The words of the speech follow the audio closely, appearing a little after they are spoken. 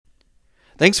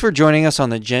Thanks for joining us on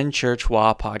the Gen Church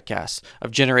WA podcast of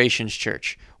Generations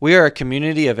Church. We are a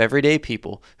community of everyday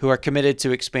people who are committed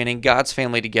to expanding God's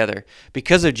family together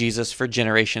because of Jesus for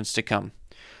generations to come.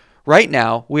 Right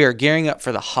now, we are gearing up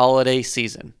for the holiday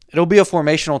season. It'll be a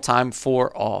formational time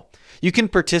for all. You can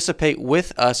participate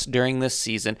with us during this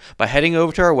season by heading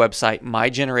over to our website,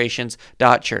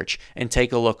 mygenerations.church, and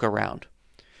take a look around.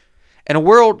 In a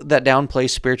world that downplays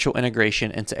spiritual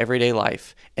integration into everyday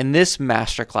life, in this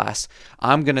masterclass,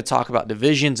 I'm going to talk about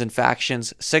divisions and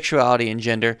factions, sexuality and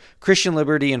gender, Christian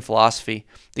liberty and philosophy,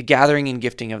 the gathering and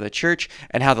gifting of the church,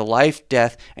 and how the life,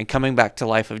 death, and coming back to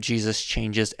life of Jesus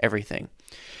changes everything.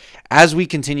 As we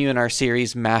continue in our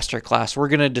series, Masterclass, we're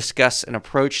going to discuss an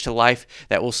approach to life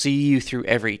that will see you through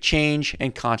every change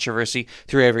and controversy,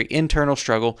 through every internal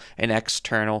struggle and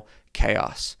external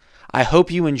chaos. I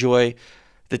hope you enjoy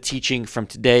the teaching from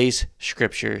today's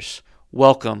scriptures.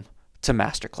 Welcome to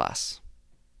Masterclass.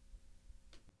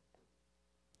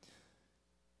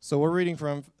 So we're reading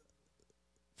from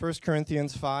 1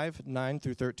 Corinthians 5, 9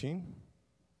 through 13.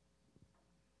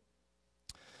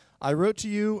 I wrote to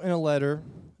you in a letter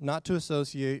not to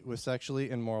associate with sexually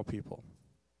immoral people.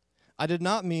 I did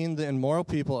not mean the immoral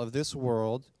people of this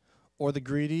world, or the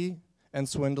greedy and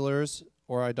swindlers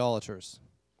or idolaters.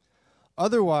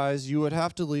 Otherwise, you would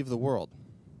have to leave the world.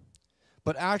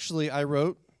 But actually, I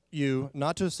wrote you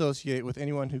not to associate with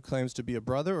anyone who claims to be a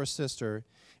brother or sister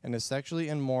and is sexually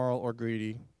immoral or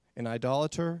greedy, an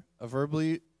idolater, a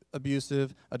verbally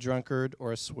abusive, a drunkard,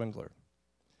 or a swindler.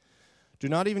 Do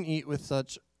not even eat with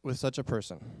such a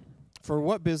person. For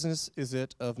what business is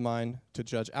it of mine to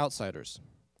judge outsiders?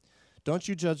 Don't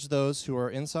you judge those who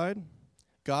are inside?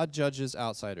 God judges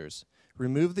outsiders.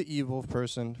 Remove the evil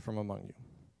person from among you.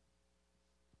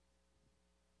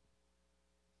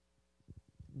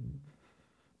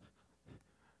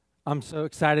 I'm so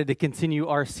excited to continue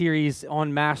our series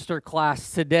on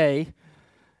Masterclass today.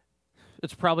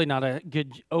 It's probably not a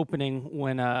good opening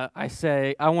when I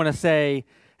want to say,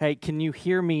 hey, can you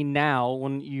hear me now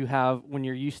when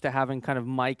you're used to having kind of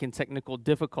mic and technical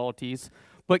difficulties?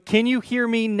 But can you hear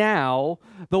me now?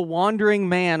 The wandering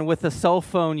man with a cell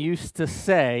phone used to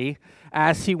say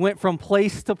as he went from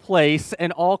place to place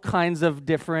and all kinds of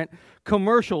different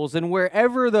commercials. And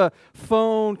wherever the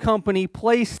phone company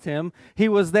placed him, he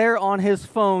was there on his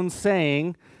phone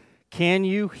saying, can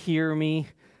you hear me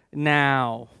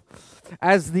now?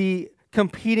 As the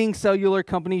competing cellular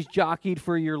companies jockeyed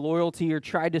for your loyalty or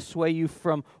tried to sway you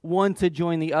from one to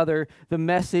join the other, the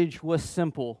message was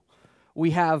simple.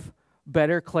 We have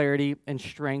better clarity and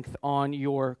strength on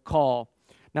your call.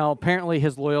 Now, apparently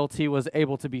his loyalty was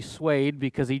able to be swayed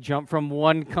because he jumped from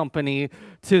one company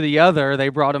to the other. They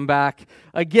brought him back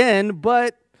again,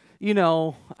 but,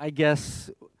 I guess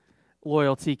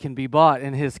loyalty can be bought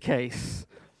in his case.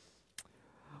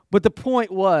 But the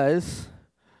point was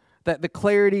that the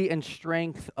clarity and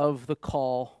strength of the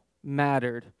call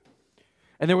mattered.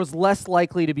 And there was less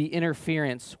likely to be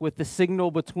interference with the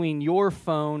signal between your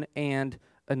phone and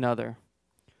another.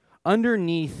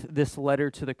 Underneath this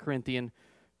letter to the Corinthian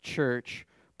church,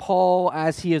 Paul,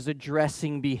 as he is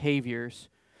addressing behaviors,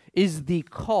 is the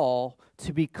call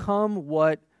to become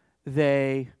what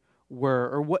they were,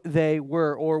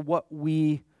 or what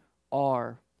we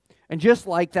are. And just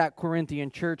like that Corinthian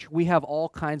church, we have all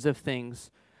kinds of things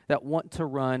that want to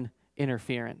run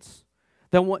interference,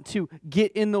 that want to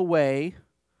get in the way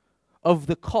of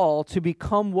the call to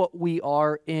become what we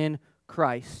are in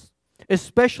Christ.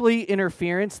 Especially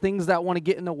interference, things that want to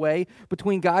get in the way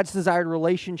between God's desired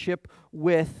relationship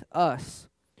with us.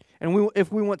 And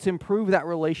if we want to improve that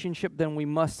relationship, then we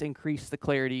must increase the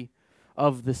clarity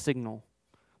of the signal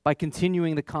by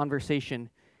continuing the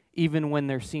conversation even when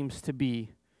there seems to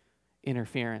be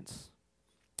interference.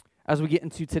 As we get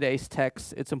into today's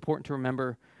text, it's important to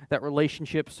remember that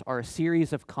relationships are a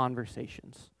series of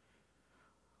conversations.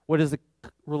 What is the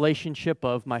relationship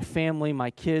of my family, my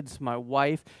kids, my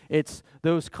wife? It's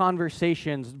those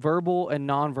conversations, verbal and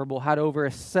nonverbal, had over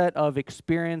a set of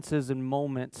experiences and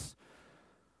moments,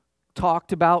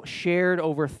 talked about, shared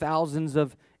over thousands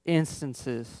of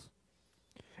instances.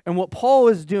 And what Paul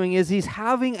is doing is he's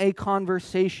having a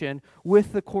conversation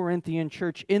with the Corinthian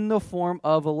church in the form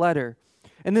of a letter.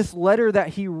 And this letter that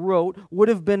he wrote would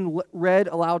have been read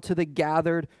aloud to the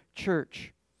gathered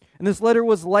church. And this letter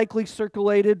was likely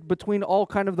circulated between all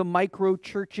kind of the micro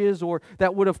churches or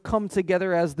that would have come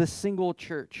together as the single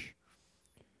church.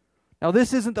 Now,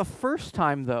 this isn't the first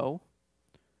time, though,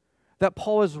 that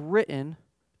Paul has written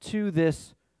to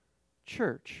this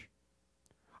church.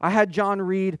 I had John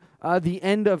read the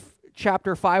end of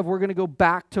chapter 5. We're going to go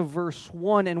back to verse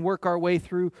 1 and work our way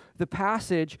through the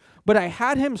passage. But I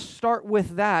had him start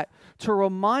with that to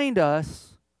remind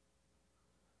us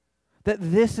that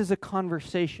this is a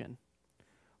conversation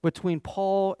between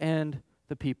Paul and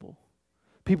the people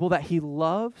that he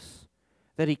loves,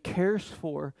 that he cares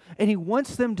for, and he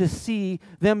wants them to see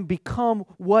them become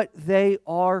what they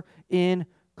are in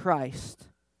Christ.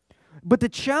 But the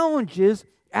challenge is,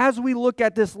 as we look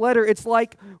at this letter, it's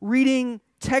like reading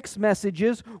text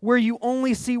messages where you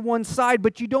only see one side,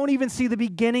 but you don't even see the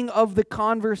beginning of the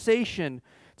conversation.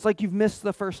 It's like you've missed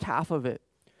the first half of it.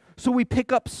 So we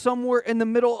pick up somewhere in the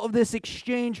middle of this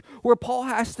exchange where Paul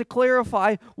has to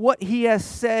clarify what he has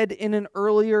said in an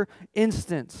earlier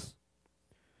instance.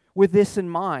 With this in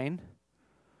mind,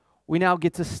 we now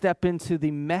get to step into the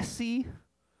messy,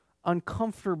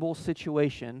 uncomfortable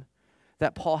situation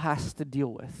that Paul has to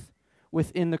deal with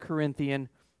within the Corinthian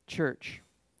church.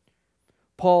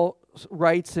 Paul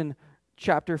writes in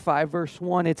chapter 5, verse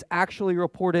 1, it's actually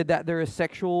reported that there is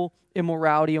sexual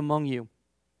immorality among you.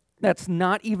 That's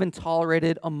not even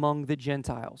tolerated among the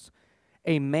Gentiles.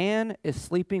 A man is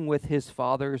sleeping with his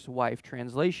father's wife.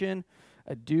 Translation,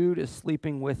 a dude is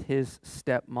sleeping with his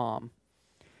stepmom.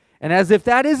 And as if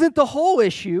that isn't the whole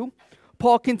issue,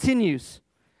 Paul continues,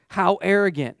 how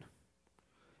arrogant.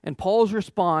 And Paul's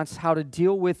response, how to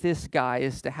deal with this guy,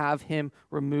 is to have him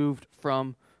removed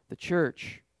from the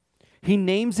church. He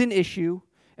names an issue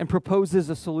and proposes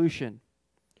a solution.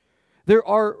 There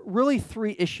are really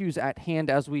three issues at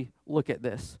hand as we look at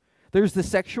this. There's the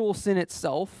sexual sin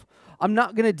itself. I'm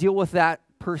not going to deal with that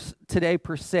today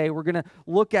per se. We're going to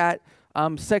look at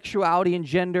sexuality and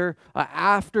gender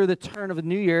after the turn of the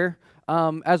new year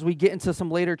as we get into some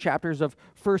later chapters of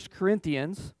 1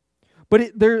 Corinthians.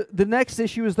 But the next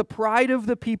issue is the pride of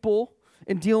the people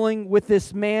in dealing with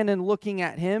this man and looking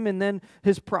at him, and then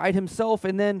his pride himself,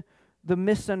 and then the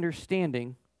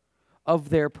misunderstanding of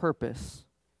their purpose.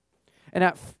 And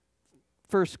at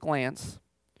first glance,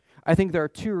 I think there are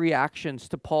two reactions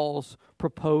to Paul's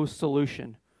proposed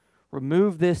solution.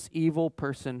 Remove this evil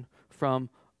person from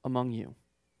among you.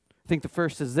 I think the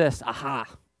first is this, aha,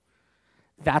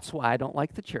 that's why I don't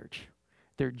like the church.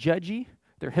 They're judgy,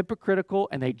 they're hypocritical,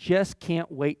 and they just can't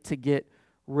wait to get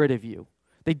rid of you.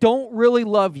 They don't really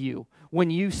love you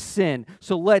when you sin,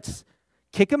 so let's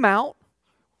kick them out,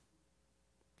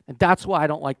 and that's why I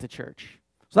don't like the church.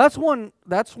 So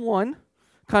that's one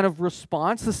kind of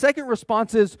response. The second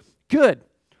response is, good.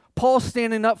 Paul's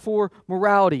standing up for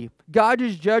morality. God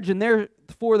is judge, and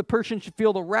therefore the person should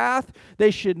feel the wrath.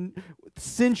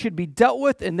 Sin should be dealt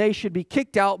with, and they should be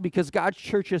kicked out because God's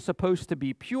church is supposed to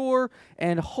be pure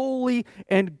and holy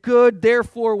and good.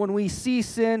 Therefore, when we see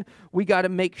sin, we got to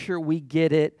make sure we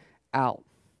get it out.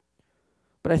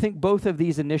 But I think both of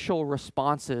these initial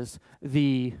responses,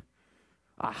 the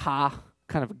aha,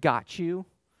 kind of got you,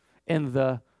 and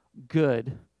the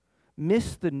good,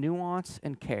 miss the nuance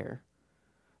and care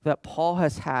that Paul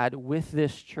has had with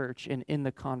this church and in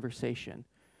the conversation.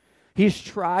 He's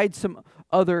tried some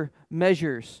other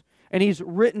measures, and he's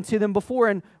written to them before,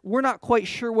 and we're not quite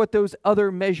sure what those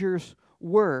other measures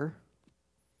were,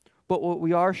 but what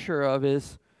we are sure of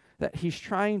is that he's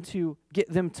trying to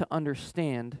get them to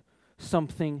understand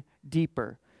something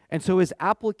deeper. And so his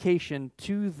application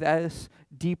to this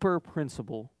deeper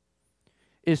principle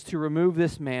is to remove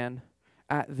this man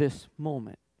at this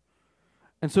moment.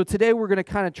 And so today we're going to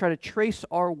kind of try to trace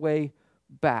our way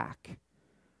back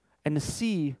and to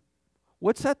see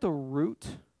what's at the root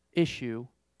issue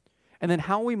and then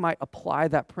how we might apply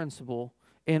that principle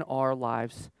in our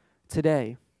lives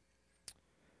today.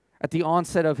 At the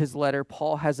onset of his letter,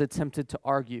 Paul has attempted to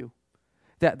argue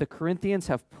that the Corinthians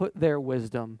have put their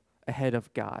wisdom ahead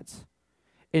of God's.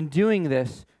 In doing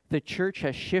this, the church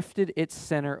has shifted its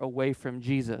center away from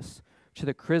Jesus to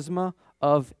the charisma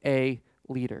of a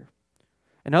leader.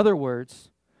 In other words,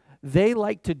 they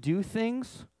like to do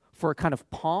things for a kind of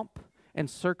pomp and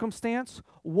circumstance,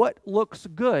 what looks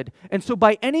good. And so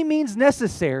by any means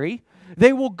necessary,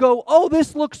 they will go, oh,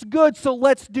 this looks good, so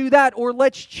let's do that, or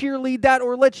let's cheerlead that,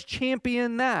 or let's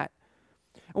champion that.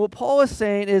 And what Paul is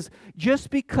saying is just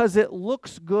because it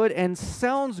looks good and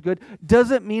sounds good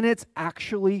doesn't mean it's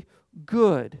actually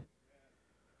good.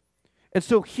 And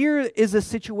so here is a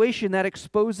situation that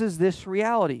exposes this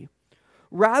reality.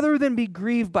 Rather than be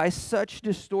grieved by such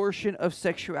distortion of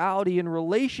sexuality and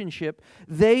relationship,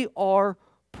 they are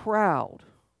proud.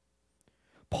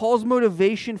 Paul's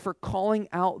motivation for calling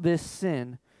out this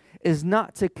sin is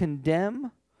not to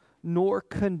condemn nor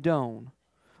condone,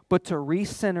 but to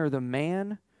recenter the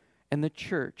man and the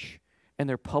church and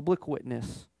their public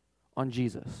witness on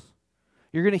Jesus.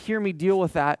 You're going to hear me deal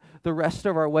with that the rest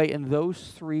of our way in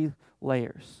those three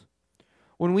layers.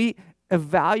 When we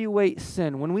evaluate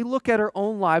sin, when we look at our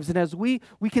own lives, and as we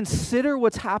consider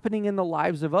what's happening in the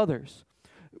lives of others,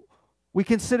 we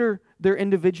consider their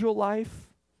individual life,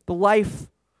 the life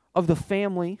of the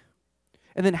family,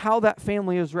 and then how that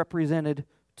family is represented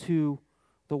to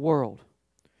the world.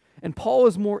 And Paul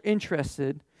is more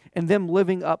interested in them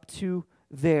living up to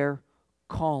their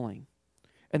calling.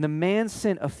 And the man's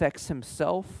sin affects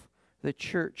himself, the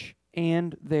church,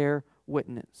 and their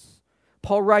witness.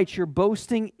 Paul writes, your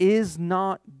boasting is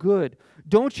not good.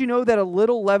 Don't you know that a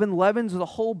little leaven leavens the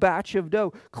whole batch of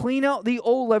dough? Clean out the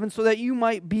old leaven so that you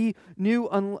might be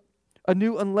a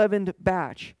new unleavened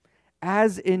batch,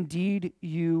 as indeed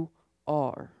you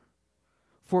are.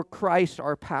 For Christ,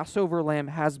 our Passover lamb,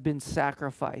 has been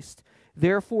sacrificed.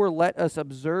 Therefore, let us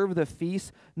observe the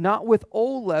feast, not with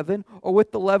old leaven or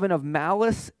with the leaven of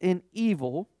malice and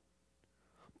evil,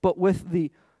 but with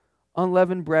the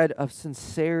unleavened bread of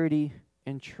sincerity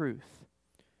and truth.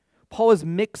 Paul is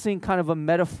mixing kind of a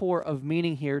metaphor of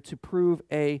meaning here to prove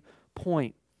a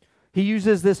point. He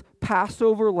uses this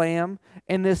Passover lamb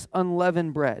and this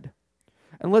unleavened bread.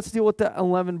 And let's deal with the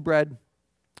unleavened bread.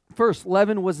 First,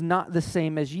 leaven was not the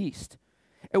same as yeast.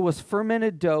 It was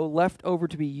fermented dough left over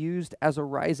to be used as a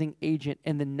rising agent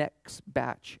in the next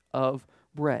batch of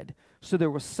bread. So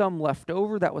there was some left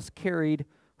over that was carried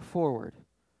forward.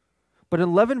 But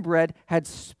unleavened bread had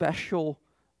special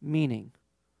meaning,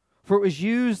 for it was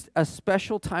used a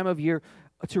special time of year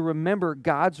to remember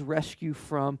God's rescue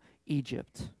from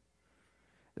Egypt,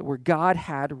 where God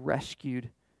had rescued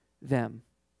them.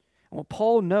 And what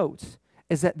Paul notes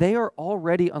is that they are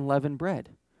already unleavened bread.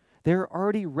 They're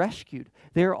already rescued.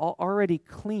 They're already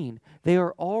clean. They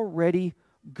are already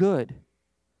good.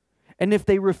 And if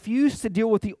they refuse to deal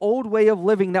with the old way of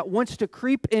living that wants to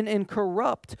creep in and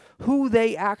corrupt who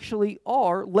they actually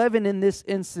are, leaven in this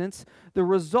instance, the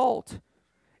result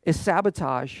is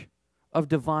sabotage of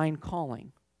divine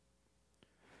calling.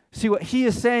 See, what he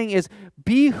is saying is,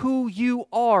 be who you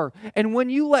are. And when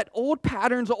you let old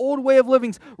patterns, old way of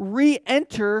living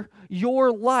re-enter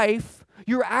your life,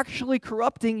 you're actually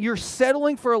corrupting, you're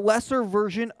settling for a lesser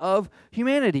version of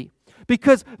humanity.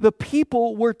 Because the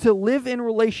people were to live in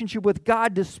relationship with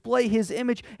God, display His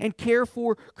image, and care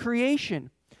for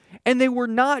creation. And they were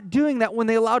not doing that when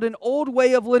they allowed an old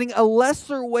way of living, a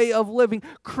lesser way of living,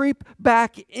 creep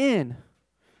back in.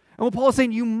 And what Paul is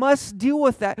saying, you must deal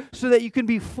with that so that you can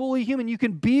be fully human. You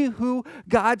can be who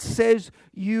God says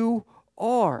you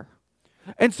are.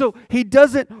 And so he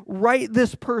doesn't write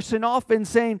this person off and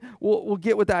saying, we'll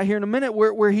get with that here in a minute,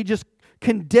 where he just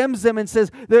condemns them and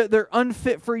says they're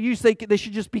unfit for use. They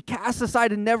should just be cast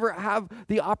aside and never have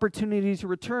the opportunity to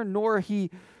return. Nor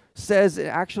he says,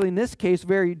 actually in this case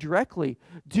very directly,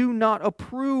 do not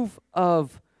approve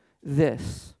of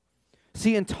this.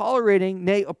 See, in tolerating,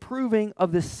 nay, approving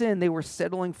of the sin, they were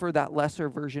settling for that lesser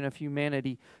version of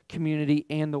humanity, community,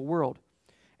 and the world.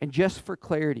 And just for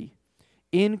clarity,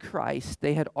 in Christ,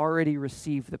 they had already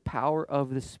received the power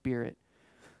of the Spirit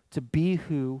to be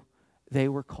who they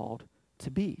were called to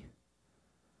be.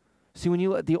 See, when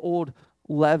you let the old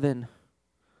leaven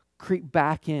creep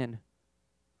back in,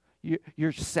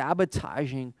 you're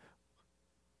sabotaging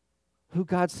who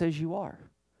God says you are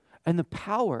and the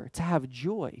power to have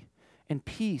joy and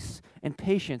peace and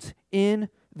patience in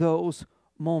those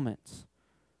moments.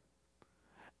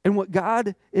 And what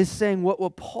God is saying,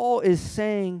 what Paul is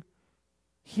saying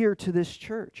here to this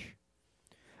church,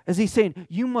 is he's saying,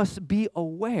 you must be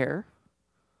aware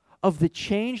of the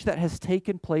change that has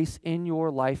taken place in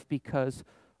your life because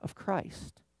of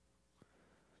Christ.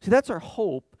 See, that's our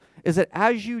hope, is that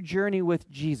as you journey with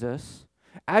Jesus,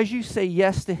 as you say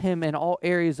yes to Him in all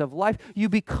areas of life, you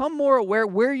become more aware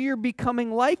where you're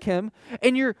becoming like Him,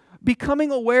 and you're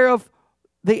becoming aware of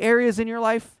the areas in your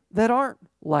life that aren't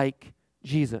like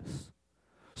Jesus.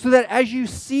 So that as you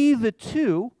see the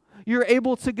two, you're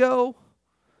able to go,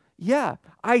 yeah,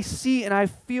 I see and I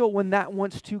feel when that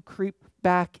wants to creep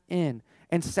back in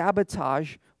and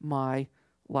sabotage my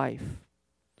life.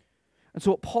 And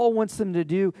so what Paul wants them to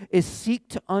do is seek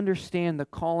to understand the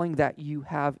calling that you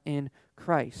have in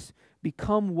Christ.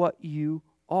 Become what you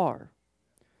are,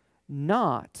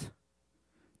 not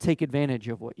take advantage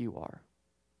of what you are.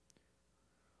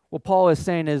 What Paul is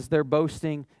saying is their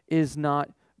boasting is not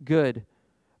good,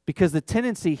 because the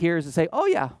tendency here is to say, oh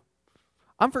yeah,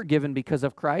 I'm forgiven because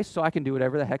of Christ, so I can do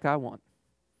whatever the heck I want.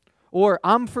 Or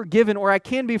I'm forgiven, or I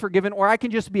can be forgiven, or I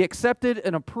can just be accepted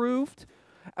and approved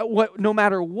no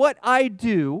matter what I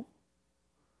do.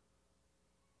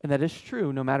 And that is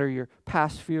true. No matter your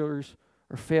past fears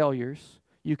or failures,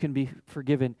 you can be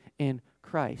forgiven in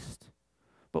Christ.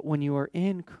 But when you are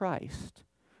in Christ,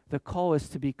 the call is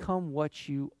to become what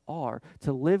you are,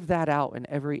 to live that out in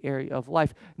every area of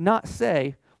life. Not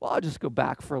say, well, I'll just go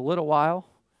back for a little while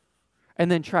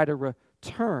and then try to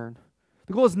return.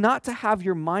 The goal is not to have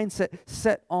your mindset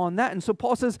set on that. And so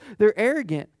Paul says they're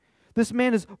arrogant. This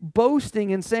man is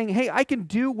boasting and saying, hey, I can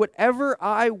do whatever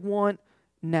I want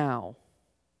now.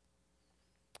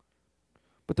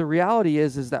 But the reality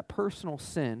is that personal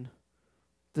sin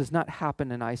does not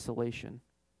happen in isolation.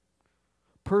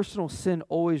 Personal sin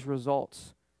always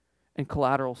results in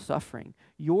collateral suffering.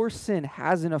 Your sin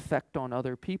has an effect on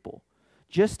other people.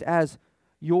 Just as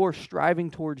your striving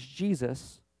towards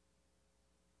Jesus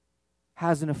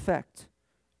has an effect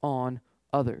on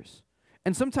others.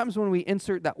 And sometimes when we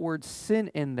insert that word sin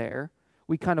in there,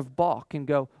 we kind of balk and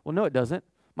go, well, no, it doesn't.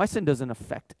 My sin doesn't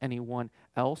affect anyone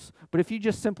else. But if you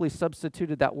just simply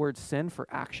substituted that word sin for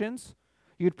actions,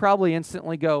 you'd probably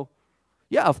instantly go,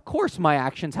 yeah, of course my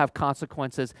actions have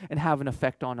consequences and have an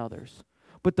effect on others.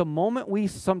 But the moment we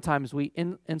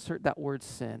insert that word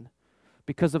sin,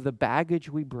 because of the baggage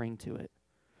we bring to it,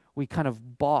 we kind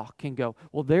of balk and go,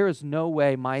 well, there is no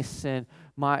way my sin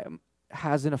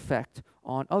has an effect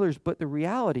on others. But the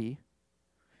reality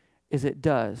is it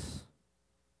does.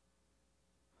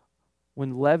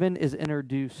 When leaven is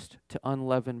introduced to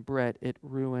unleavened bread, it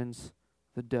ruins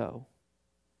the dough.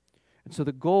 And so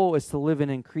the goal is to live an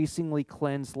increasingly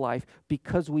cleansed life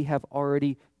because we have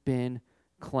already been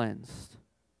cleansed.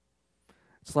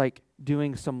 It's like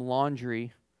doing some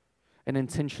laundry and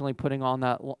intentionally putting on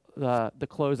the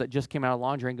clothes that just came out of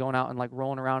laundry and going out and like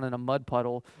rolling around in a mud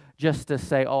puddle just to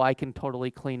say, oh, I can totally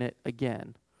clean it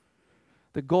again.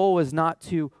 The goal is not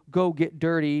to go get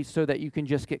dirty so that you can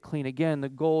just get clean again. The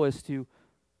goal is to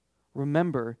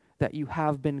remember that you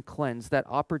have been cleansed, that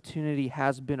opportunity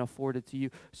has been afforded to you.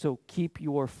 So keep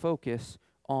your focus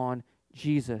on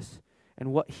Jesus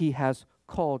and what he has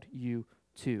called you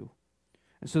to.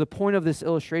 And so the point of this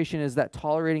illustration is that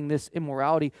tolerating this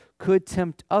immorality could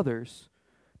tempt others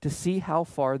to see how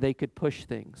far they could push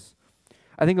things.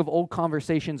 I think of old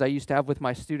conversations I used to have with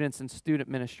my students in student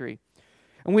ministry.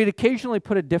 And we'd occasionally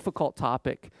put a difficult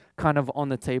topic kind of on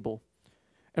the table.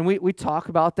 And we'd talk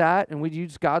about that, and we'd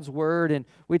use God's word, and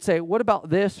we'd say, what about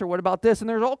this or what about this? And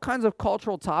there's all kinds of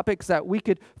cultural topics that we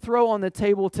could throw on the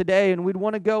table today, and we'd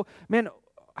want to go, man,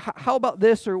 how about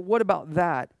this or what about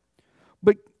that?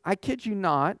 But I kid you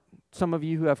not, some of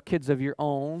you who have kids of your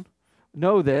own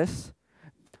know this.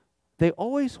 They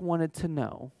always wanted to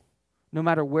know, no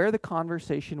matter where the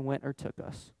conversation went or took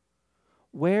us,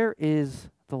 where is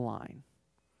the line?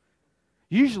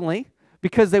 Usually,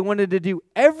 because they wanted to do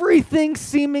everything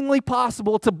seemingly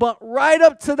possible to butt right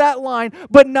up to that line,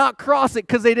 but not cross it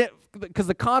because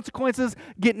the consequences,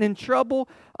 getting in trouble,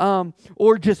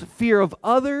 or just fear of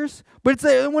others. But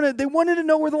they wanted to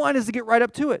know where the line is to get right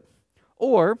up to it.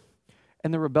 Or,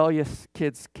 in the rebellious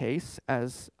kid's case,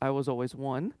 as I was always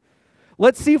one,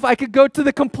 let's see if I could go to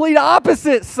the complete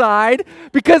opposite side,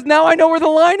 because now I know where the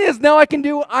line is. Now I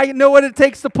know what it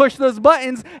takes to push those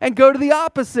buttons and go to the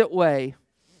opposite way.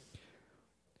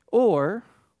 Or,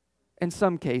 in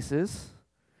some cases,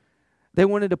 they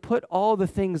wanted to put all the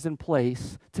things in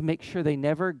place to make sure they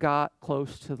never got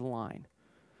close to the line.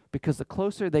 Because the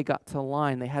closer they got to the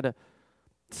line, they had a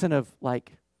sense of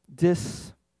like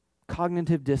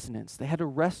cognitive dissonance. They had to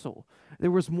wrestle.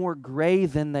 There was more gray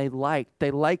than they liked. They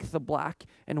liked the black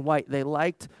and white. They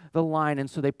liked the line. And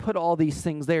so they put all these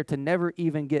things there to never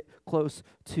even get close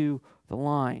to the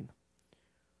line,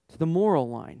 to the moral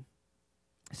line.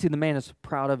 See, the man is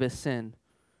proud of his sin.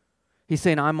 He's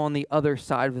saying, I'm on the other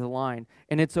side of the line,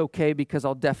 and it's okay because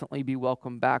I'll definitely be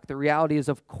welcomed back. The reality is,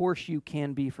 of course, you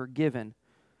can be forgiven,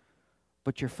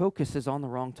 but your focus is on the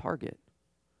wrong target.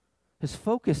 His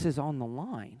focus is on the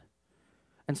line.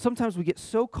 And sometimes we get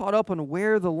so caught up on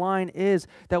where the line is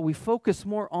that we focus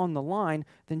more on the line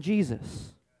than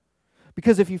Jesus.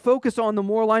 Because if you focus on the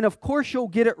moral line, of course you'll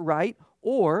get it right,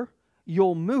 or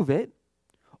you'll move it,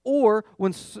 or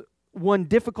when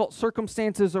difficult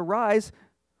circumstances arise,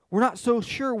 we're not so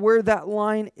sure where that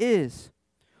line is.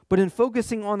 But in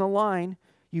focusing on the line,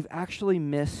 you've actually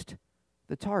missed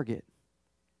the target.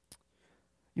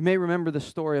 You may remember the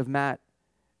story of Matt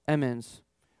Emmons,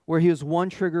 where he was one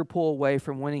trigger pull away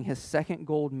from winning his second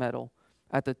gold medal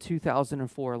at the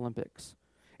 2004 Olympics.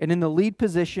 And in the lead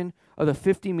position of the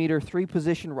 50-meter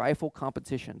three-position rifle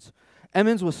competitions,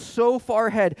 Emmons was so far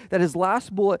ahead that his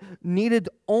last bullet needed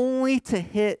only to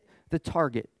hit the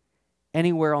target,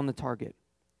 anywhere on the target.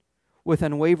 With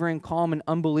unwavering calm and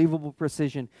unbelievable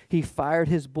precision, he fired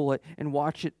his bullet and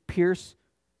watched it pierce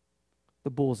the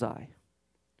bullseye.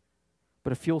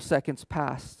 But a few seconds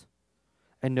passed.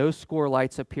 and no score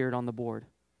lights appeared on the board.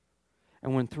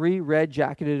 And when 3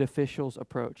 red-jacketed officials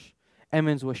approached,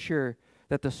 Emmons was sure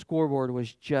that the scoreboard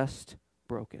was just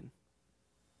broken.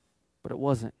 But it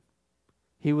wasn't.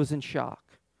 He was in shock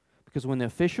because when the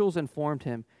officials informed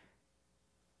him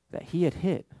that he had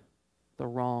hit the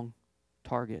wrong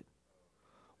target,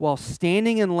 while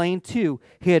standing in lane 2,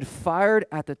 he had fired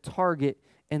at the target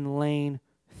in lane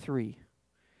 3.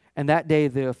 And that day,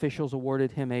 the officials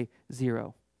awarded him a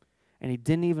 0, and he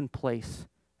didn't even place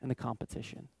in the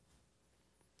competition.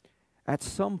 At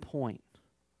some point,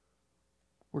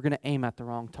 we're going to aim at the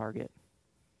wrong target.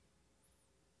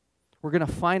 We're going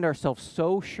to find ourselves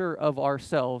so sure of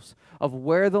ourselves, of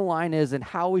where the line is and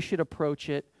how we should approach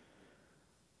it,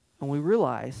 and we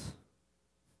realize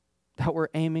that we're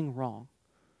aiming wrong.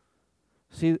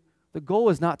 See, the goal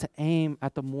is not to aim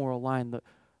at the moral line.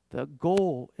 The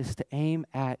goal is to aim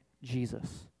at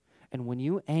Jesus. And when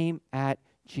you aim at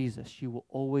Jesus, you will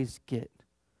always get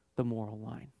the moral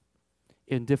line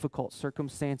in difficult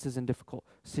circumstances and difficult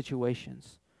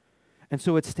situations. And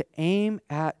so it's to aim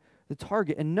at the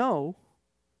target and know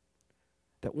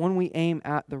that when we aim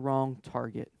at the wrong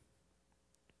target,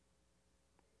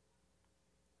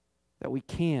 that we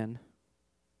can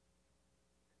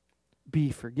be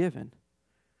forgiven,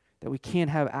 that we can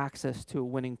have access to a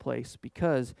winning place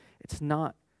because it's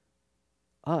not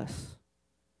us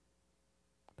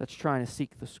that's trying to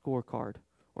seek the scorecard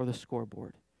or the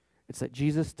scoreboard. It's that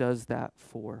Jesus does that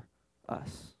for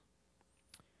us.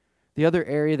 The other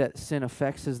area that sin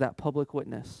affects is that public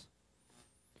witness.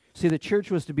 See, the church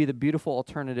was to be the beautiful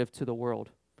alternative to the world.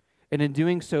 And in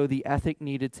doing so, the ethic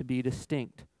needed to be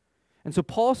distinct. And so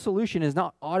Paul's solution is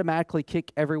not automatically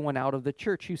kick everyone out of the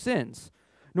church who sins,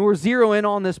 nor zero in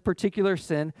on this particular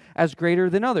sin as greater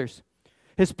than others.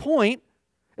 His point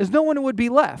is no one would be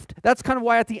left. That's kind of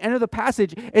why at the end of the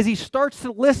passage, as he starts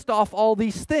to list off all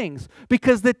these things,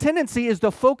 because the tendency is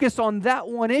to focus on that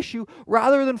one issue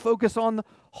rather than focus on the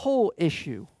whole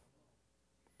issue.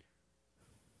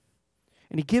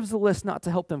 And he gives the list not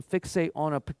to help them fixate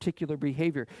on a particular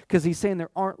behavior, because he's saying there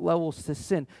aren't levels to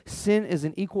sin. Sin is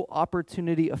an equal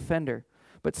opportunity offender.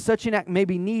 But such an act may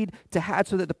be need to have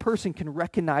so that the person can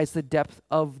recognize the depth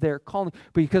of their calling.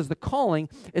 Because the calling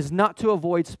is not to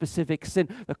avoid specific sin.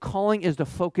 The calling is to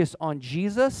focus on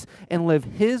Jesus and live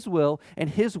His will and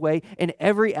His way in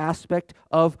every aspect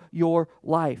of your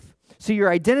life. See,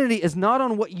 your identity is not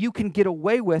on what you can get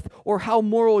away with or how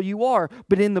moral you are,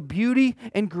 but in the beauty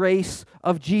and grace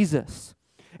of Jesus.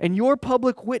 And your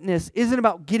public witness isn't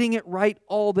about getting it right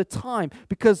all the time,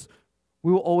 because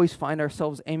we will always find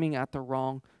ourselves aiming at the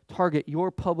wrong target.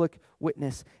 Your public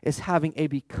witness is having a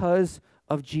because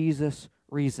of Jesus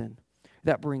reason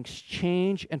that brings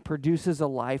change and produces a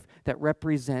life that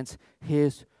represents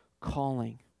His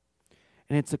calling.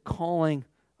 And it's a calling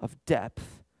of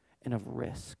depth and of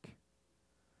risk.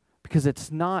 Because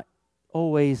it's not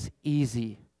always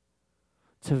easy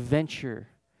to venture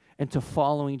into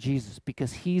following Jesus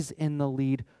because He's in the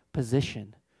lead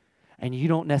position. And you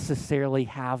don't necessarily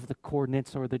have the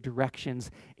coordinates or the directions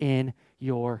in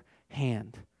your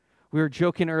hand. We were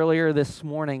joking earlier this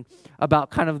morning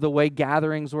about kind of the way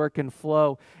gatherings work and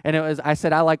flow. And I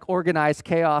said, I like organized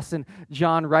chaos. And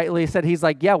John rightly said, he's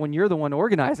like, yeah, when you're the one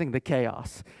organizing the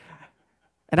chaos.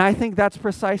 And I think that's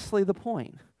precisely the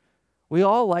point. We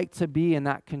all like to be in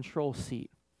that control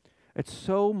seat. It's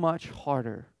so much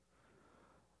harder.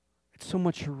 It's so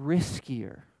much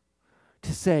riskier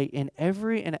to say in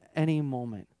every and any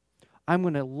moment, I'm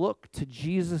going to look to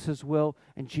Jesus' will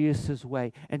and Jesus'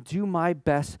 way and do my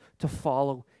best to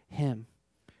follow Him.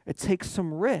 It takes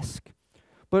some risk.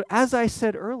 But as I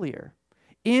said earlier,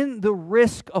 in the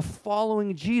risk of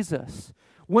following Jesus,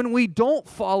 when we don't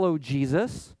follow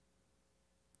Jesus,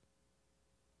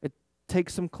 it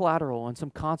takes some collateral and some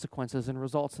consequences and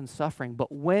results in suffering.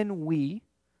 But when we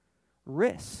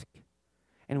risk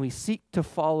and we seek to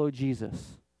follow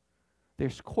Jesus,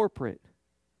 there's corporate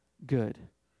good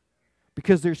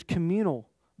because there's communal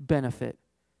benefit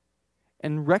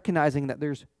and recognizing that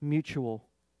there's mutual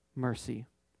mercy.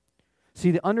 See,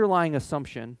 the underlying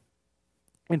assumption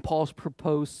in Paul's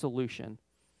proposed solution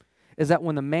is that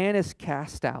when the man is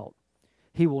cast out,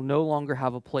 he will no longer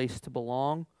have a place to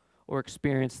belong or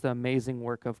experience the amazing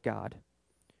work of God.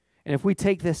 And if we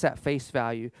take this at face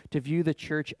value to view the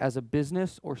church as a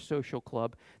business or social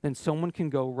club, then someone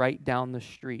can go right down the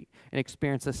street and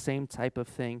experience the same type of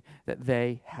thing that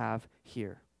they have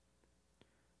here.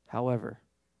 However,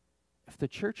 if the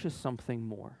church is something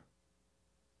more,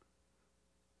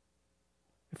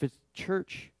 if its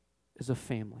church is a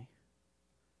family,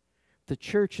 if the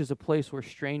church is a place where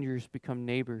strangers become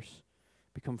neighbors,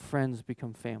 become friends,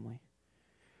 become family,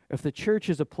 if the church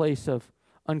is a place of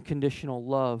unconditional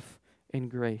love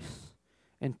and grace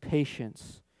and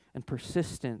patience and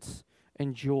persistence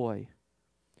and joy,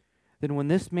 then when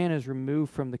this man is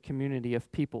removed from the community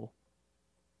of people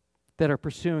that are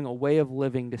pursuing a way of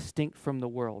living distinct from the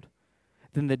world,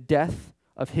 then the death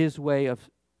of his way of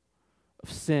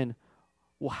sin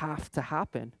will have to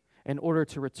happen in order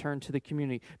to return to the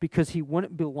community, because he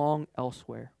wouldn't belong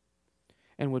elsewhere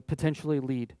and would potentially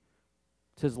lead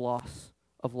to his loss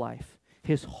of life.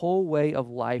 His whole way of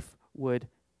life would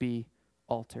be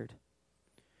altered.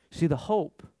 See, the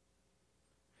hope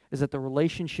is that the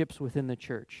relationships within the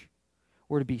church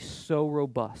were to be so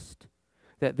robust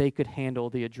that they could handle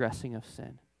the addressing of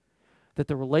sin. That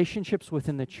the relationships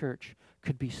within the church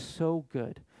could be so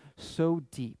good, so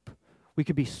deep. We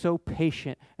could be so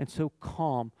patient and so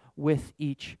calm with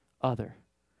each other.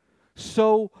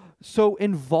 So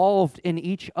involved in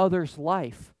each other's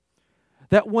life.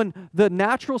 That when the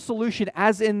natural solution,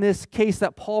 as in this case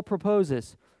that Paul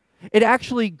proposes, it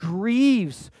actually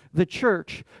grieves the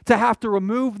church to have to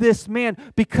remove this man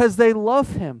because they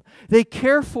love him, they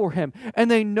care for him,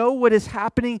 and they know what is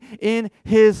happening in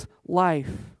his life.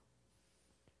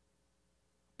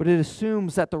 But it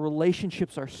assumes that the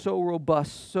relationships are so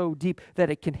robust, so deep, that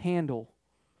it can handle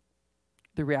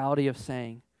the reality of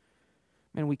saying,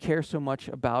 man, we care so much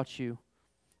about you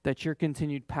that your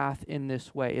continued path in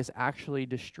this way is actually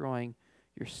destroying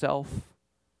yourself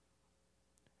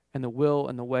and the will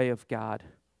and the way of God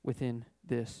within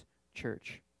this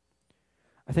church.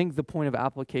 I think the point of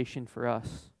application for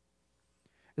us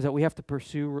is that we have to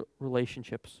pursue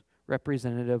relationships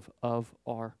representative of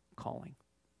our calling.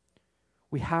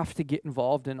 We have to get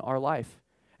involved in our life.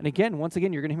 And again, once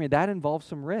again, you're going to hear me, that involves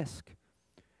some risk.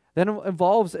 That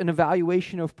involves an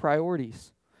evaluation of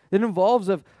priorities. That involves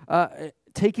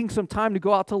taking some time to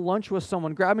go out to lunch with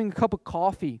someone, grabbing a cup of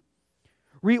coffee,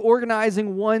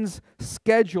 reorganizing one's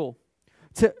schedule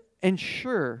to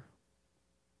ensure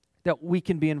that we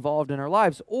can be involved in our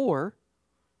lives. Or,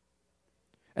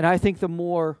 and I think the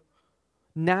more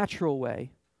natural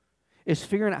way, is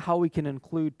figuring out how we can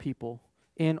include people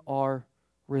in our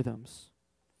rhythms.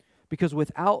 Because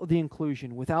without the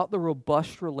inclusion, without the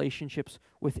robust relationships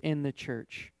within the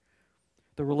church,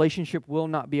 the relationship will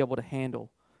not be able to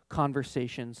handle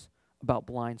conversations about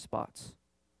blind spots.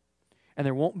 And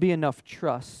there won't be enough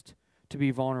trust to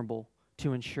be vulnerable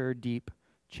to ensure deep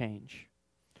change.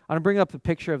 I'm going to bring up the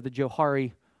picture of the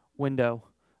Johari window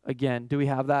again. Do we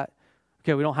have that?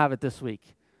 Okay, we don't have it this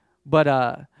week.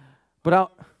 But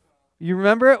you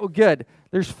remember it? Well, good.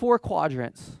 There's 4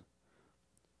 quadrants.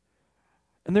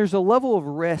 And there's a level of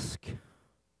risk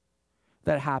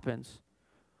that happens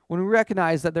when we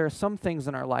recognize that there are some things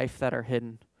in our life that are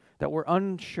hidden, that we're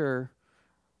unsure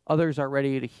others are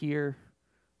ready to hear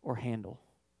or handle.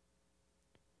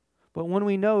 But when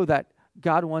we know that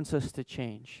God wants us to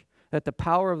change, that the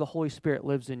power of the Holy Spirit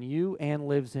lives in you and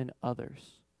lives in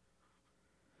others,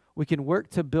 we can work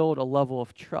to build a level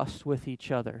of trust with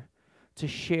each other, to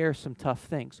share some tough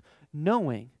things,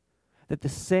 knowing that the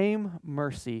same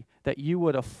mercy that you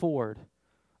would afford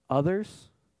others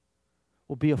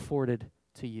will be afforded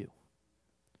to you.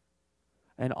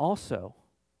 And also,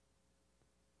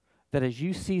 that as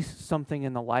you see something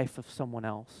in the life of someone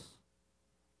else,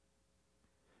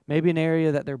 maybe an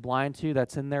area that they're blind to,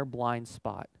 that's in their blind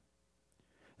spot,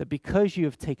 that because you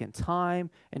have taken time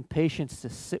and patience to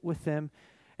sit with them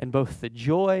in both the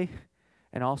joy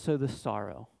and also the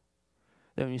sorrow,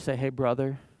 that when you say, hey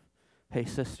brother, hey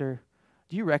sister,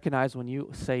 do you recognize when you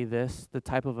say this, the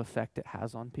type of effect it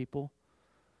has on people?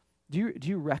 Do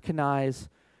you recognize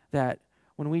that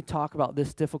when we talk about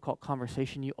this difficult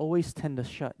conversation, you always tend to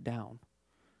shut down?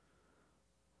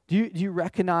 Do you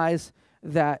recognize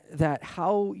that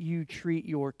how you treat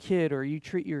your kid or you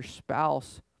treat your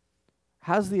spouse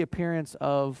has the appearance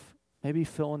of maybe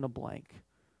fill in the blank?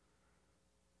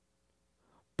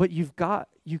 But you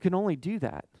can only do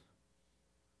that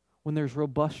when there's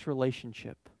robust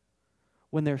relationship,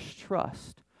 when there's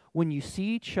trust, when you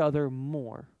see each other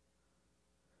more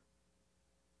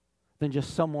than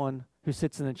just someone who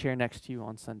sits in the chair next to you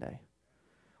on Sunday.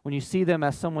 When you see them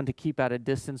as someone to keep at a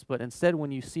distance, but instead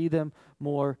when you see them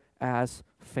more as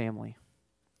family.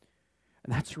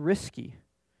 And that's risky.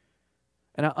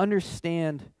 And I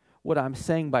understand what I'm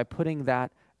saying by putting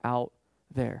that out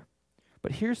there.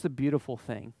 But here's the beautiful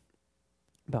thing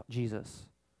about Jesus,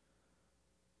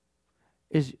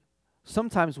 is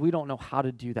sometimes we don't know how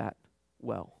to do that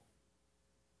well.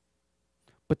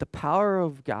 But the power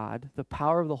of God, the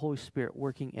power of the Holy Spirit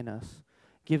working in us,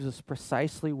 gives us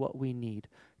precisely what we need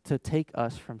to take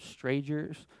us from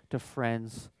strangers to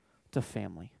friends to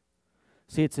family.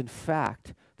 See, it's in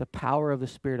fact the power of the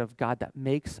Spirit of God that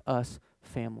makes us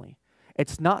family.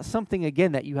 It's not something,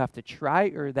 again, that you have to try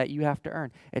or that you have to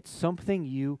earn. It's something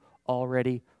you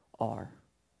already are.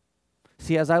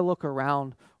 See, as I look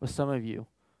around with some of you,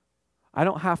 I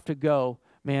don't have to go,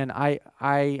 man,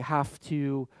 I have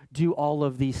to do all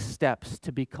of these steps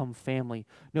to become family.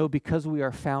 No, because we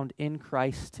are found in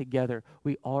Christ together,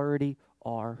 we already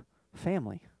are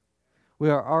family. We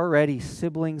are already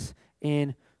siblings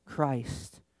in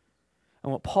Christ.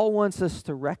 And what Paul wants us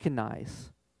to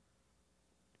recognize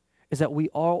is that we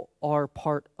all are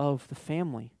part of the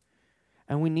family.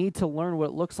 And we need to learn what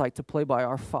it looks like to play by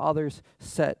our Father's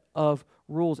set of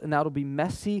rules. And that'll be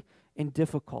messy and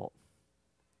difficult.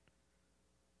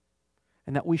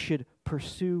 And that we should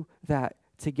pursue that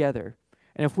together.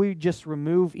 And if we just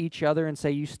remove each other and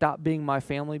say, you stop being my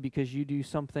family because you do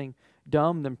something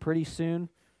dumb, then pretty soon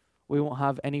we won't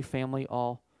have any family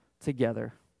all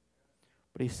together.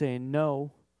 But he's saying,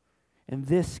 no, in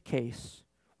this case,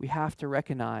 we have to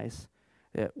recognize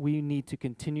that we need to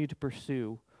continue to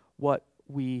pursue what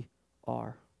we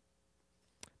are.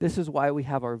 This is why we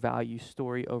have our value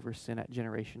story over sin at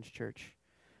Generations Church,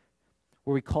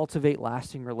 where we cultivate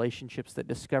lasting relationships that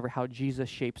discover how Jesus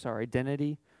shapes our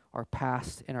identity, our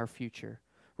past, and our future,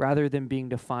 rather than being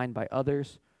defined by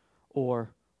others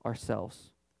or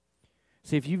ourselves.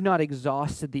 See, if you've not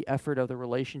exhausted the effort of the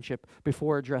relationship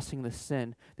before addressing the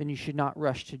sin, then you should not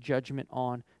rush to judgment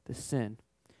on the sin,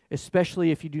 especially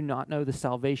if you do not know the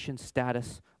salvation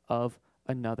status of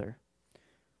another.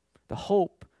 The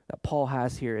hope that Paul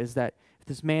has here is that if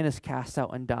this man is cast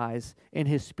out and dies, in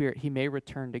his spirit he may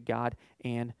return to God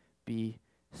and be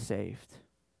saved.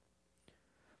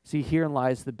 See, herein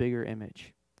lies the bigger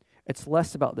image. It's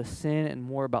less about the sin and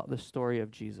more about the story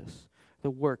of Jesus, the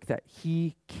work that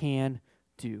he can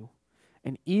do.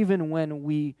 And even when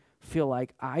we feel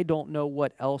like, I don't know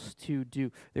what else to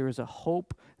do, there is a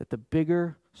hope that the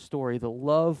bigger story, the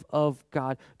love of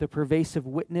God, the pervasive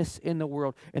witness in the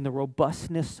world, and the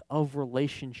robustness of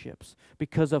relationships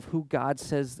because of who God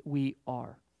says we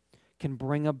are, can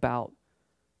bring about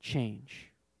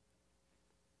change.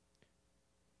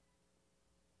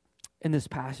 In this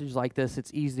passage like this,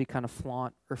 it's easy to kind of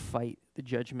flaunt or fight the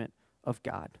judgment of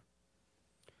God.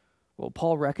 What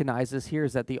Paul recognizes here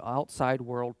is that the outside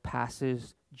world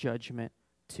passes judgment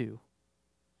too.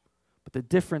 But the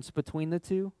difference between the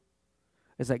two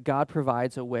is that God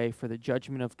provides a way for the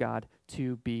judgment of God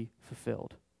to be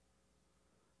fulfilled.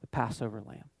 The Passover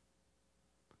lamb.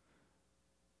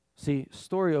 See,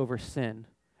 story over sin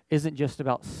isn't just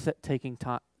about taking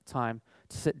time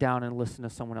to sit down and listen to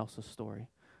someone else's story,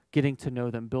 getting to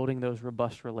know them, building those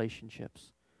robust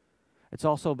relationships. It's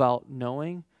also about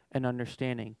knowing and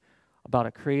understanding about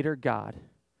a creator God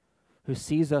who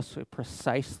sees us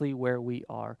precisely where we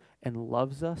are and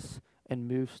loves us and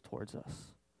moves towards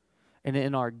us. And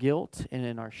in our guilt and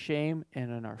in our shame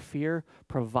and in our fear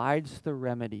provides the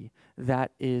remedy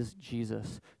that is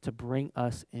Jesus to bring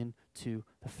us into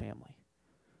the family.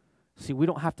 See, we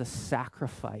don't have to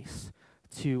sacrifice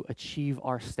to achieve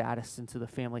our status into the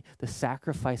family. The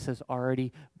sacrifice has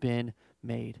already been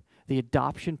made. The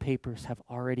adoption papers have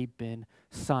already been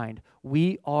signed.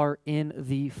 We are in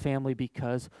the family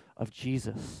because of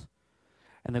Jesus.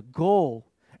 And the goal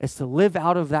is to live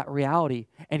out of that reality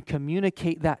and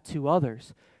communicate that to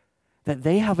others, that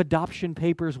they have adoption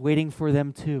papers waiting for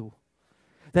them too,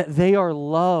 that they are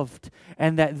loved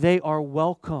and that they are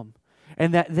welcome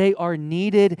and that they are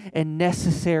needed and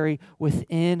necessary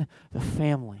within the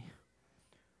family.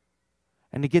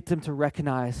 And to get them to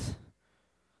recognize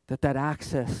that that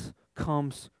access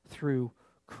comes through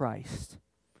Christ.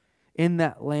 In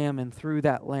that lamb and through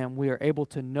that lamb, we are able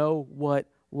to know what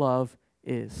love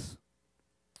is.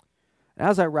 And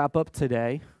as I wrap up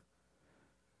today,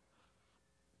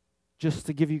 just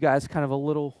to give you guys kind of a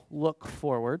little look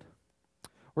forward,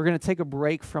 we're going to take a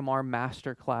break from our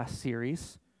masterclass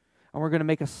series, and we're going to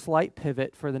make a slight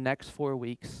pivot for the next 4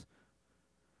 weeks.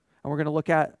 And we're going to look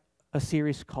at a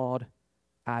series called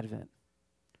Advent,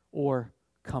 or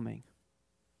Coming.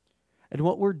 And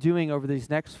what we're doing over these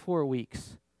next 4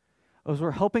 weeks is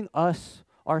we're helping us,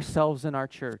 ourselves, and our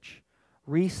church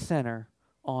recenter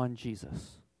on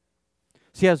Jesus.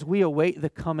 See, as we await the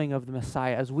coming of the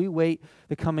Messiah, as we wait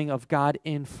the coming of God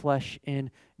in flesh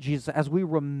in Jesus, as we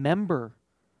remember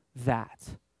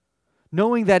that,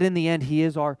 knowing that in the end He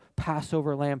is our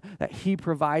Passover lamb, that He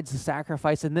provides the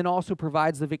sacrifice and then also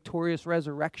provides the victorious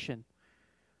resurrection,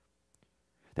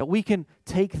 that we can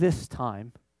take this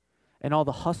time and all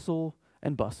the hustle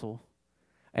and bustle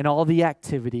and all the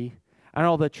activity and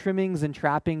all the trimmings and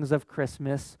trappings of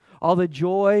Christmas, all the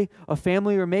joy of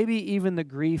family, or maybe even the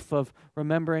grief of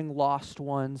remembering lost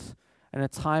ones, and a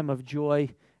time of joy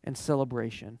and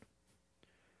celebration.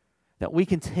 That we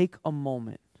can take a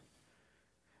moment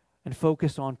and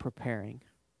focus on preparing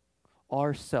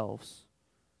ourselves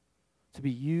to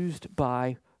be used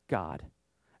by God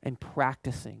and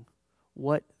practicing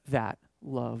what that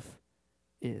love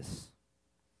is.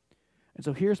 And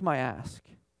so here's my ask.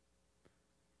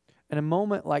 In a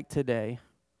moment like today,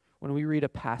 when we read a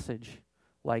passage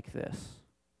like this,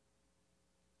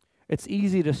 it's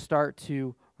easy to start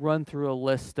to run through a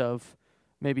list of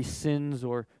maybe sins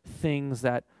or things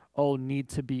that need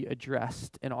to be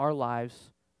addressed in our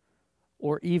lives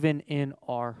or even in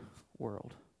our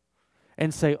world.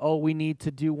 And say, we need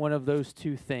to do one of those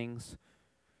two things.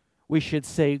 We should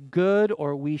say good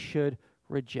or we should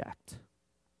reject.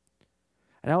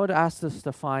 And I would ask us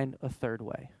to find a third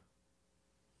way.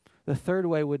 The third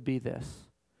way would be this,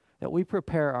 that we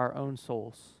prepare our own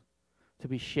souls to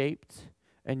be shaped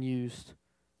and used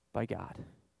by God.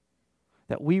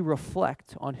 That we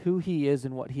reflect on who He is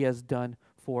and what He has done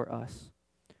for us.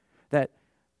 That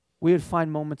we would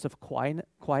find moments of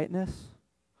quietness,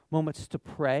 moments to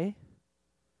pray,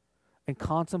 and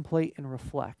contemplate and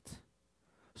reflect,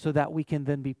 so that we can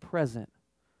then be present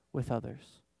with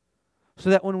others.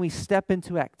 So that when we step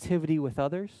into activity with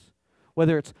others,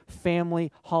 whether it's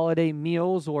family, holiday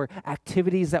meals, or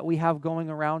activities that we have going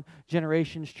around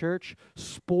Generations Church,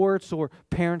 sports, or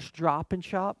parents drop and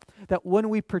shop, that when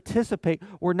we participate,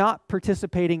 we're not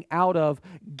participating out of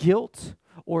guilt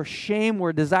or shame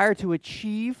or desire to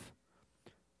achieve,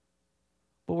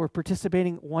 but we're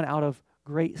participating out of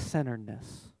great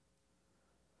centeredness,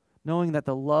 knowing that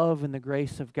the love and the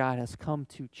grace of God has come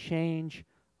to change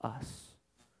us,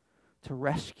 to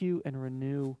rescue and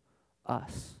renew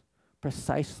us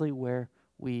precisely where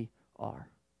we are,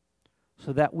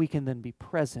 so that we can then be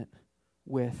present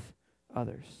with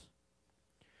others.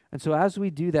 And so as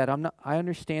we do that, I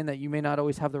understand that you may not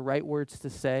always have the right words to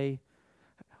say.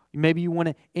 Maybe you want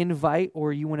to invite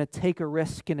or you want to take a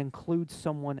risk and include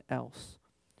someone else.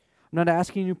 I'm not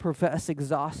asking you to profess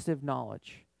exhaustive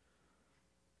knowledge.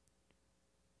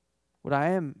 What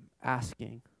I am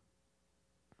asking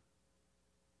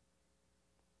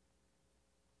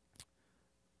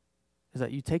is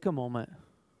that you take a moment,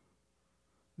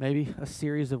 maybe a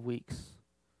series of weeks,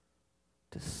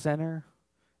 to center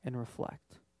and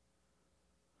reflect,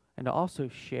 and to also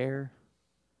share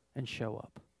and show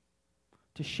up,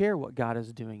 to share what God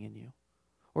is doing in you,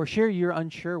 or share you're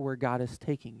unsure where God is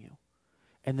taking you,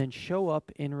 and then show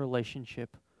up in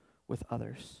relationship with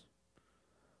others,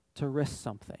 to risk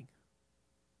something.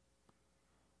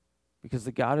 Because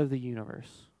the God of the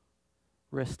universe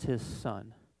risked His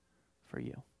Son for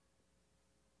you.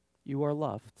 You are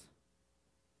loved.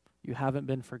 You haven't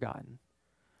been forgotten.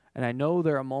 And I know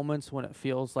there are moments when it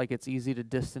feels like it's easy to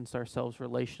distance ourselves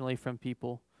relationally from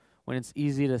people, when it's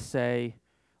easy to say,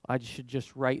 I should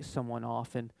just write someone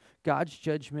off. And God's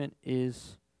judgment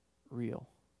is real.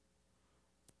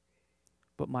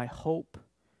 But my hope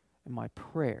and my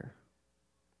prayer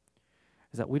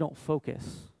is that we don't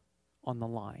focus on the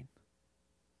line,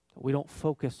 that we don't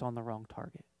focus on the wrong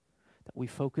target, that we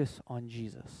focus on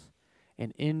Jesus.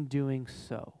 And in doing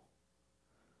so,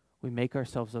 we make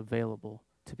ourselves available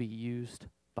to be used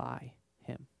by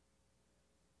Him.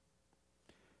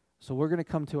 So we're going to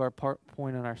come to our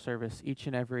point in our service each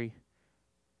and every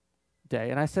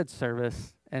day. And I said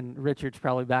service, and Richard's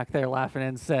probably back there laughing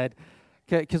and said,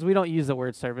 because we don't use the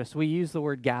word service, we use the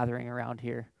word gathering around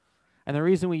here. And the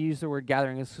reason we use the word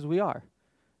gathering is because we are.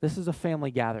 This is a family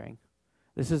gathering.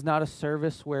 This is not a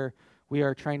service where we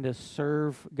are trying to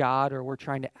serve God or we're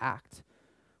trying to act.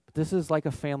 But this is like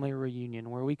a family reunion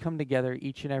where we come together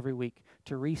each and every week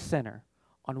to recenter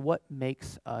on what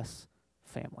makes us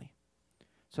family.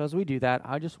 So as we do that,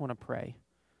 I just want to pray.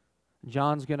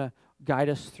 John's going to guide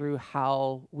us through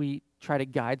how we try to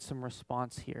guide some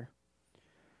response here.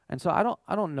 And so I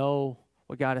don't know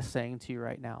what God is saying to you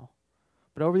right now.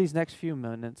 But over these next few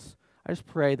minutes, I just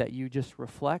pray that you just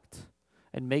reflect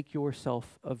and make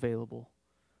yourself available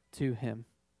to Him.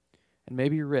 And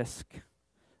maybe risk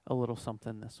a little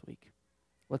something this week.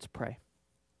 Let's pray.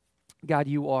 God,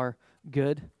 you are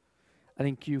good. I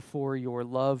thank you for your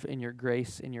love and your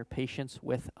grace and your patience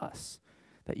with us,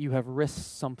 that you have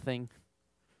risked something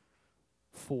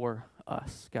for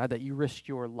us. God, that you risked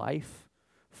your life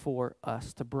for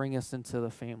us to bring us into the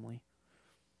family.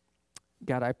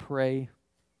 God, I pray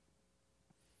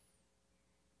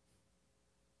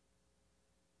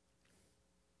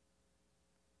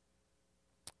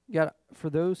God, for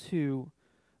those who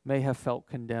may have felt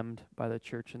condemned by the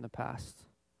church in the past,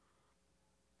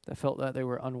 that felt that they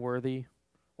were unworthy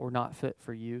or not fit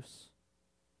for use.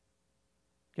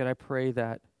 God, I pray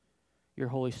that your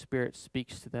Holy Spirit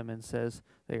speaks to them and says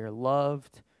they are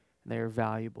loved and they are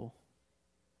valuable.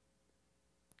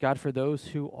 God, for those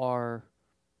who are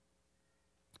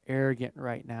arrogant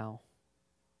right now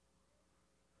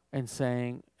and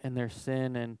saying in their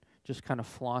sin and just kind of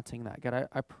flaunting that, God,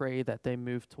 I pray that they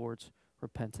move towards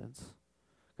repentance.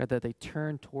 God, that they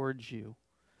turn towards you,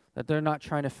 that they're not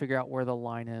trying to figure out where the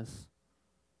line is,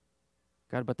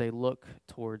 God, but they look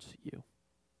towards you.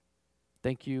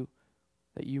 Thank you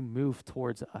that you move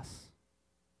towards us.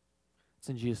 It's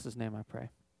in Jesus' name I pray.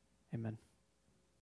 Amen.